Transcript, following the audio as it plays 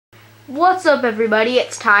What's up, everybody?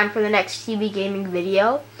 It's time for the next TB gaming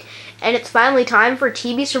video, and it's finally time for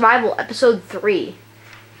TB Survival episode 3.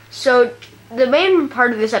 So the main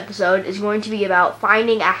part of this episode is going to be about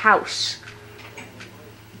finding a house,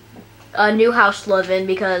 a new house to live in,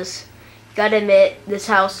 because gotta admit this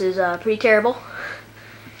house is pretty terrible.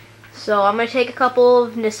 So I'm going to take a couple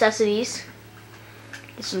of necessities,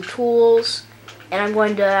 get some tools, and I'm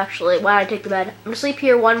going to actually, while I take the bed, I'm going to sleep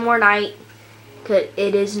here one more night. Cause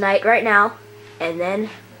it is night right now, and then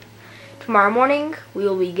tomorrow morning we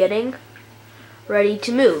will be getting ready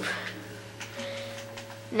to move.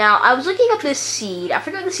 Now, I was looking up this seed. I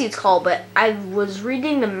forget what the seed's called, but I was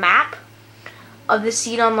reading the map of the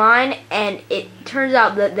seed online, and it turns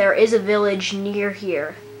out that there is a village near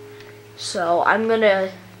here. So I'm gonna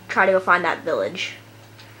try to go find that village.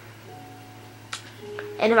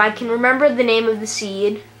 And if I can remember the name of the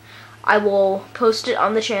seed, I will post it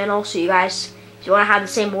on the channel so you guys, if you want to have the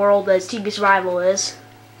same world as TB Survival is,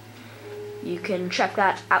 you can check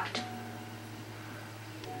that out.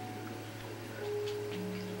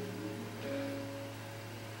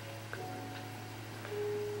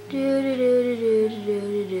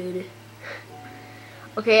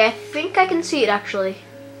 Okay, I think I can see it actually.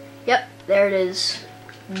 Yep, there it is.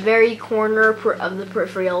 Very corner of the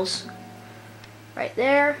peripherals. Right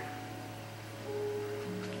there.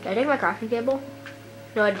 Did I take my crafting table?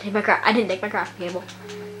 No, I didn't take my crafting table.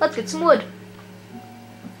 Let's get some wood.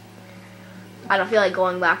 I don't feel like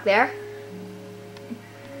going back there.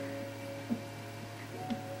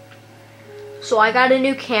 So I got a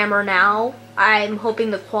new camera now. I'm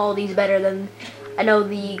hoping the quality's better than, I know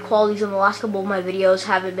the qualities in the last couple of my videos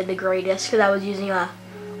haven't been the greatest because I was using a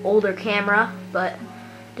older camera, but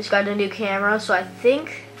just got a new camera, so I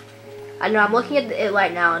think, I know I'm looking at it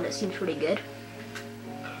right now and it seems pretty good.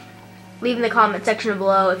 Leave in the comment section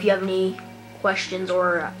below if you have any questions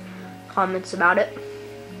or comments about it.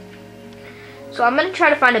 So I'm going to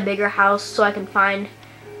try to find a bigger house so I can find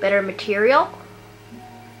better material.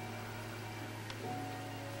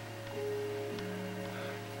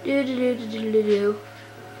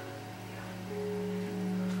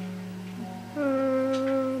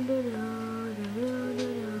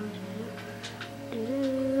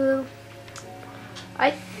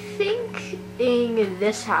 I think in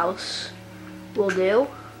this house will do.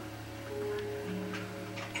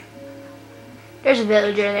 There's a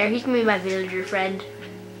villager there. He can be my villager friend.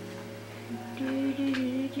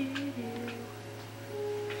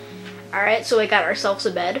 Alright, so we got ourselves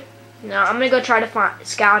a bed. Now I'm going to go try to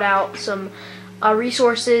scout out some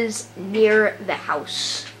resources near the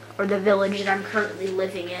house, or the village that I'm currently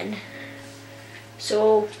living in.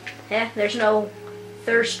 So, there's no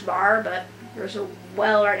thirst bar, but there's a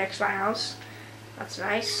well right next to my house. That's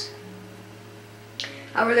nice.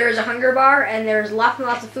 However, there is a hunger bar, and there's lots and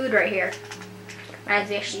lots of food right here. I have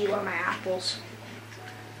to actually eat one of my apples.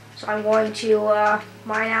 So I'm going to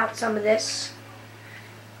mine out some of this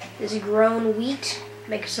grown wheat,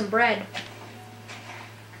 make some bread.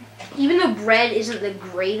 Even though bread isn't the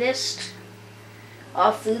greatest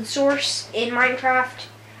food source in Minecraft,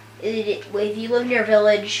 if you live near a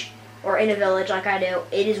village, or in a village like I do,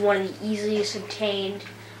 it is one of the easiest obtained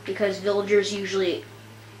because villagers usually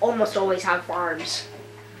almost always have farms.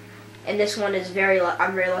 And this one is I'm very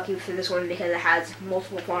lucky for this one because it has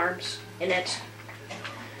multiple farms in it.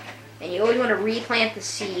 And you always want to replant the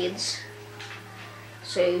seeds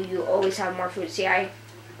so you always have more food. See, I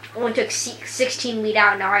only took 16 wheat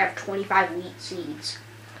out, now I have 25 wheat seeds.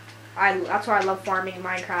 That's why I love farming in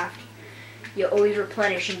Minecraft. You always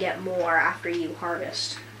replenish and get more after you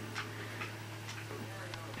harvest.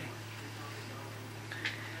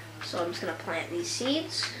 So I'm just going to plant these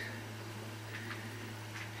seeds.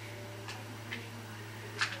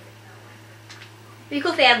 It'd be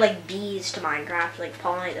cool if they had like bees to Minecraft, like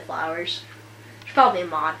pollinate the flowers. There's probably a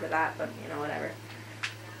mod for that, but you know, whatever.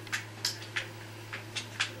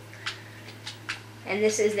 And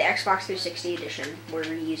this is the Xbox 360 edition we're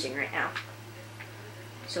using right now.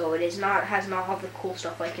 So it has not all the cool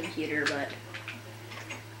stuff like computer, but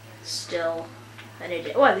still an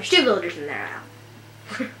edition. Well, there's 2 villagers in there now.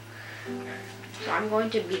 So I'm going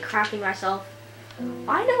to be crafting myself.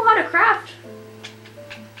 I know how to craft.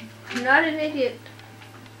 I'm not an idiot.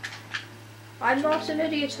 I'm not an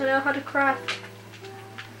idiot. I know how to craft.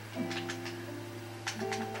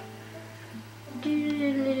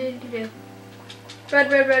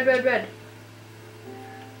 Red.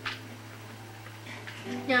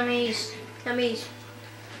 Yummies.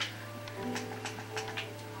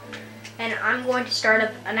 And I'm going to start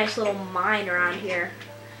up a nice little mine around here.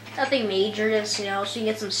 Nothing major, just, you know, so you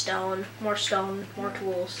can get some stone, more more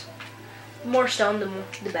tools. more stone,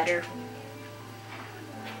 the better.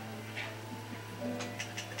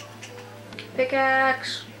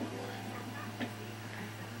 Pickaxe.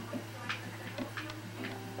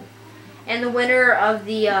 And the winner of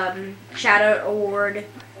the Shadow Award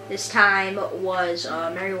this time was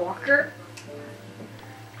Mary Walker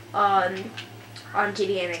on TV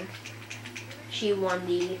Gaming. She won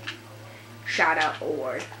the Shout-Out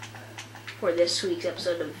Award for this week's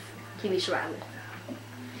episode of TV Survival.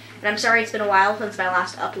 And I'm sorry it's been a while since my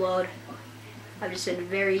last upload. I've just been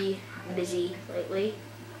very busy lately.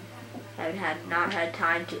 I've not had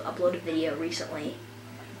time to upload a video recently.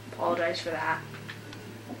 Apologize for that.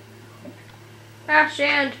 Ah,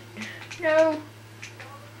 sand! No!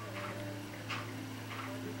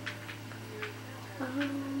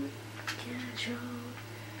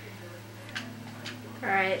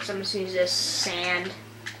 Alright, so I'm just gonna use this sand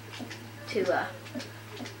to,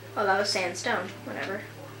 oh, that was sandstone, whatever.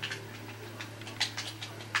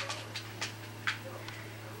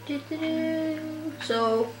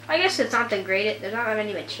 So, I guess it's not the greatest, there's not that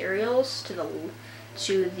many materials to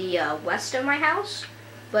the west of my house,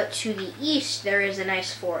 but to the east there is a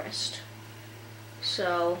nice forest.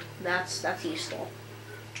 So, that's useful.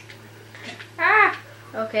 Ah!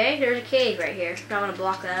 Okay, there's a cave right here. I want to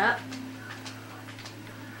block that up.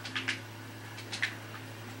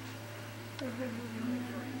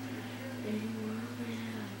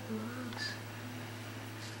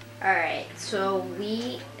 Alright, so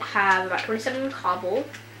we have about 27 cobble.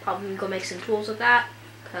 Probably go make some tools with that,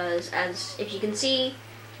 because if you can see,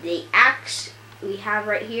 the axe we have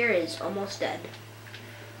right here is almost dead.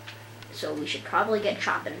 So we should probably get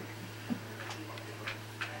chopping.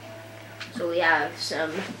 So we have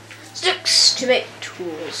some sticks to make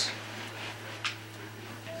tools.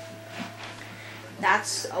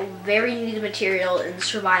 That's a very needed material in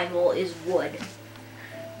survival, is wood.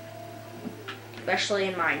 Especially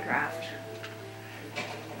in Minecraft.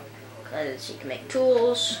 Because you can make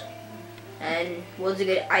tools, and wood's a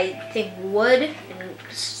good, I think wood and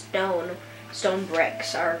stone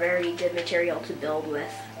bricks are a very good material to build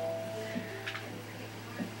with.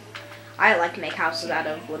 I like to make houses out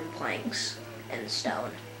of wooden planks and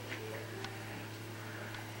stone.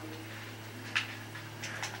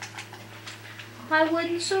 My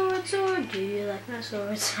wooden sword, do you like my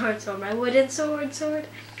sword, my wooden sword?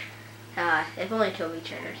 If only Toby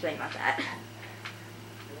Turner think about that.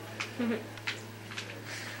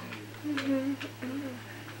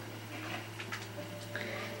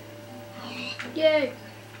 Yay!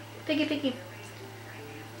 Piggy.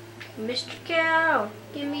 Mr. Cow,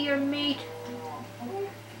 give me your meat.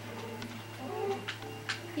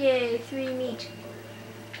 Yay, 3 meat.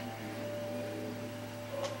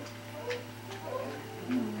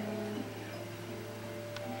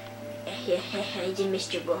 It's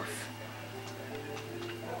Mr. Wolf.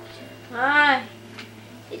 Ah,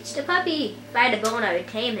 it's the puppy. If I had a bone, I would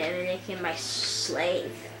tame him and make him my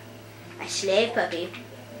slave. My slave puppy.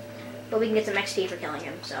 But we can get some XP for killing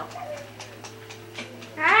him, so.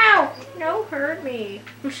 Ow! No, hurt me.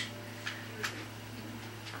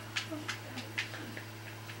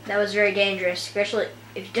 That was very dangerous, especially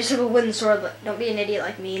if you just have a wooden sword. Don't be an idiot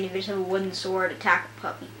like me and if you just have a wooden sword, attack a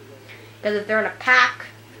puppy. Because if they're in a pack,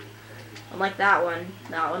 unlike that one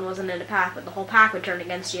wasn't in a pack, but the whole pack would turn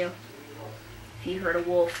against you if you hurt a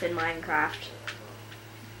wolf in Minecraft.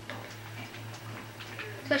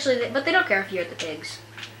 Especially, but they don't care if you hurt the pigs.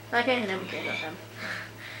 I can't never care about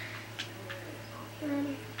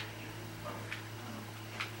them.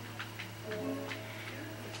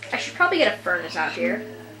 I should probably get a furnace out here.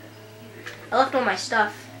 I left all my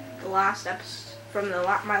stuff the last episode from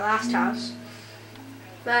my last house.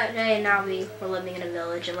 But hey, now we're living in a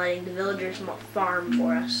village and letting the villagers farm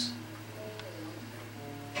for us.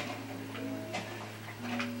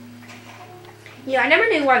 You know, I never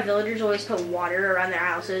knew why villagers always put water around their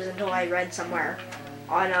houses until I read somewhere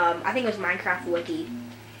on I think it was Minecraft Wiki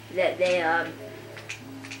that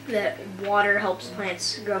that water helps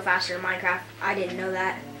plants grow faster in Minecraft. I didn't know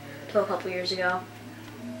that until a couple years ago.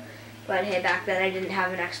 But hey, back then I didn't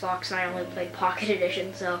have an Xbox and I only played Pocket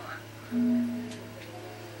Edition, so.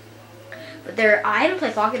 But I haven't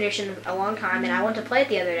played Pocket Edition in a long time, and I went to play it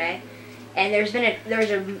the other day, and there's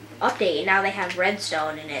an update, and now they have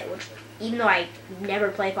redstone in it, which even though I never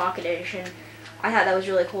play Pocket Edition, I thought that was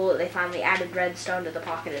really cool that they finally added redstone to the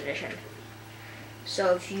Pocket Edition.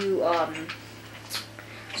 So if you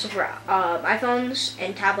so for iPhones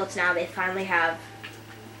and tablets now, they finally have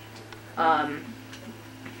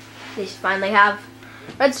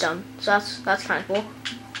redstone. So that's kind of cool.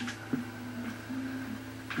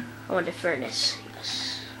 I want a furnace.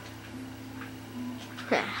 Yes.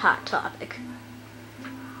 Hot topic.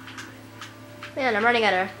 Man, I'm running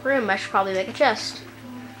out of room. I should probably make a chest.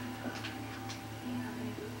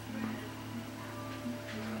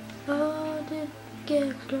 Oh, did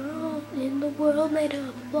get down in the world made up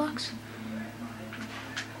of blocks.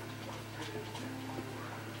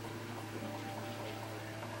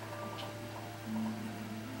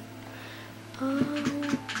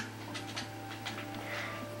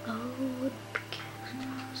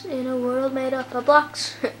 In a world made up of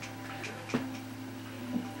blocks.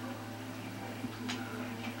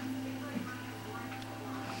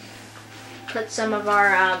 Put some of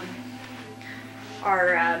our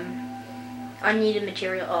unneeded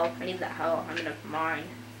material. Oh, I need that hoe. I'm gonna mine.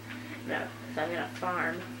 No, I'm gonna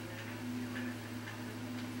farm.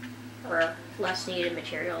 Or less needed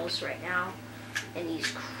materials right now. And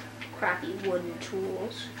these crappy wooden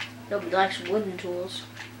tools. Nobody likes wooden tools.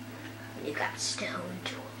 You got stone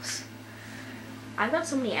tools. I've got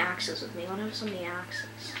so many axes with me. I don't have so many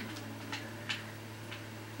axes.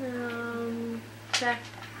 Okay.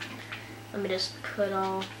 Let me just put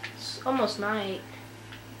all. It's almost night.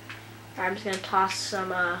 I'm just gonna toss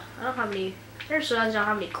some. I don't have any. There's I don't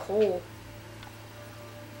have any coal.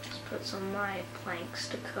 Just put some of my planks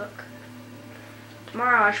to cook.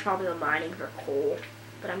 Tomorrow I should probably go mining for coal,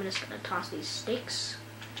 but I'm just gonna toss these steaks.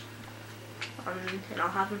 And I'll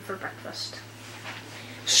have them for breakfast.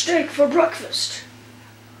 Steak for breakfast!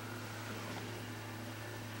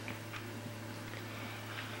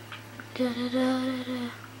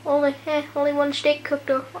 Only one steak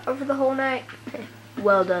cooked over the whole night.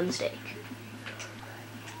 Well done, steak.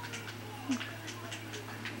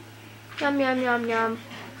 Yum, yum, yum, yum.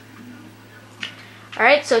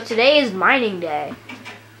 Alright, so today is mining day.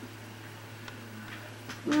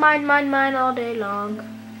 Mine, mine, mine all day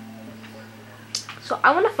long. So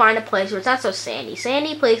I want to find a place where it's not so sandy.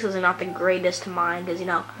 Sandy places are not the greatest to mine because, you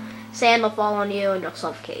know, sand will fall on you and you'll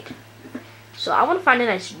suffocate. So I want to find a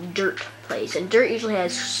nice dirt place. And dirt usually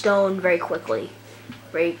has stone very quickly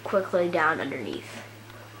down underneath.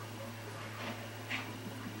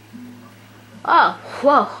 Oh,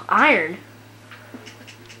 whoa, iron.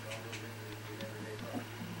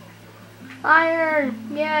 Iron,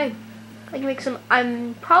 yay. I can make some.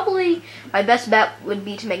 My best bet would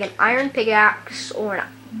be to make an iron pickaxe or an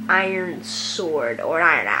iron sword or an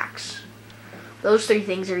iron axe. Those three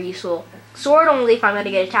things are useful. Sword only if I'm going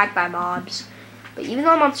to get attacked by mobs. But even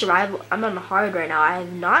though I'm on survival, I'm on hard right now. I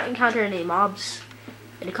have not encountered any mobs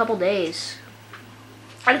in a couple days.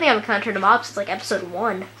 I don't think I've encountered a mob since like episode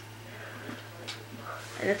 1.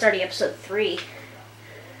 And it's already episode 3.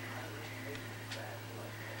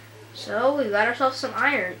 So we got ourselves some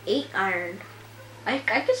iron, 8 iron. I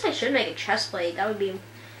guess I should make a chest plate. That would be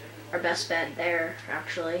our best bet there,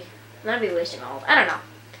 actually. That'd be wasting all. I don't know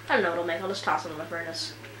what it'll make. I'll just toss it in the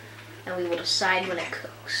furnace, and we will decide when it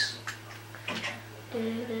cooks.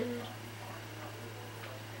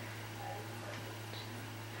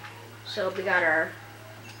 So we got our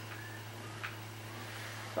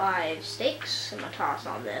 5 steaks. I'm gonna toss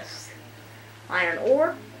on this iron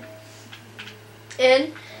ore.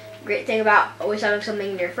 And great thing about always having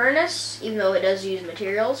something in your furnace, even though it does use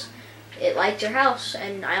materials, it lights your house,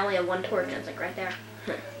 and I only have 1 torch, and it's like right there.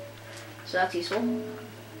 So that's useful.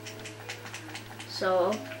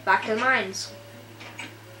 So, back to the mines.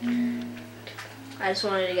 I just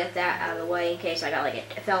wanted to get that out of the way in case I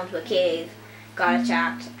fell into a cave, got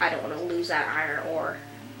attacked. I don't want to lose that iron ore.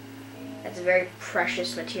 That's a very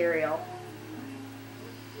precious material.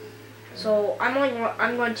 So, I'm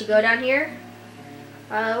going to go down here.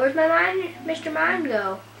 Where's my mine? Mr. Mine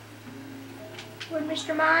go? Where'd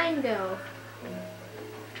Mr. Mine go?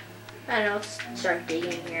 I don't know, let's start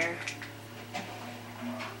digging here.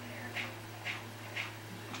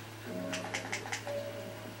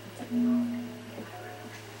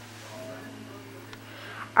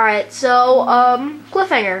 Alright, so,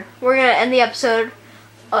 cliffhanger. We're gonna end the episode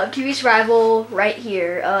of TV Survival right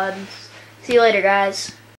here. See you later, guys.